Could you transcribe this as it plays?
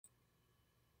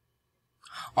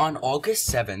On August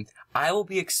 7th, I will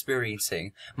be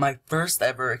experiencing my first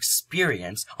ever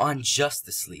experience on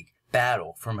Justice League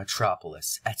Battle for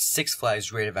Metropolis at Six Flags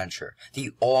Great Adventure,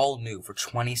 the all-new for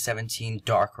 2017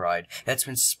 dark ride that's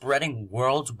been spreading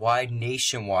worldwide,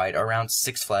 nationwide around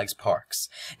Six Flags parks.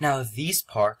 Now, these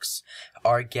parks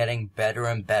are getting better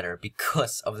and better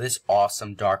because of this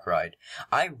awesome dark ride.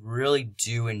 I really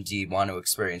do indeed want to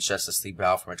experience Justice League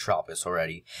Battle for Metropolis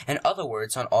already. In other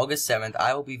words, on August 7th,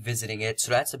 I will be visiting it,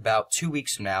 so that's about 2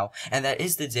 weeks from now, and that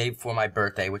is the day before my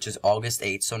birthday, which is August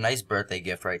 8th, so nice birthday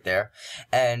gift right there.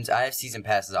 And I have season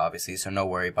passes, obviously, so no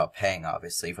worry about paying,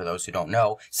 obviously. For those who don't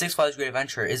know, Six Flags Great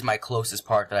Adventure is my closest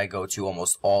park that I go to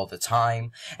almost all the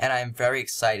time, and I am very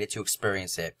excited to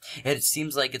experience it. It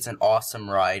seems like it's an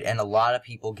awesome ride, and a lot of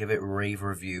people give it rave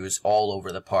reviews all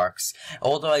over the parks.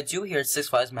 Although I do hear Six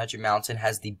Flags Magic Mountain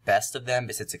has the best of them,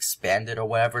 because it's expanded or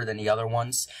whatever than the other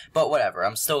ones. But whatever,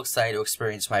 I'm still excited to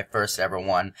experience my first ever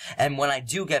one, and when I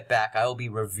do get back, I will be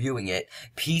reviewing it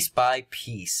piece by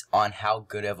piece on how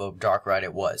good of a dark ride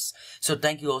it was. So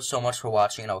thank you all so much for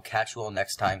watching, and I'll catch you all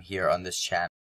next time here on this channel.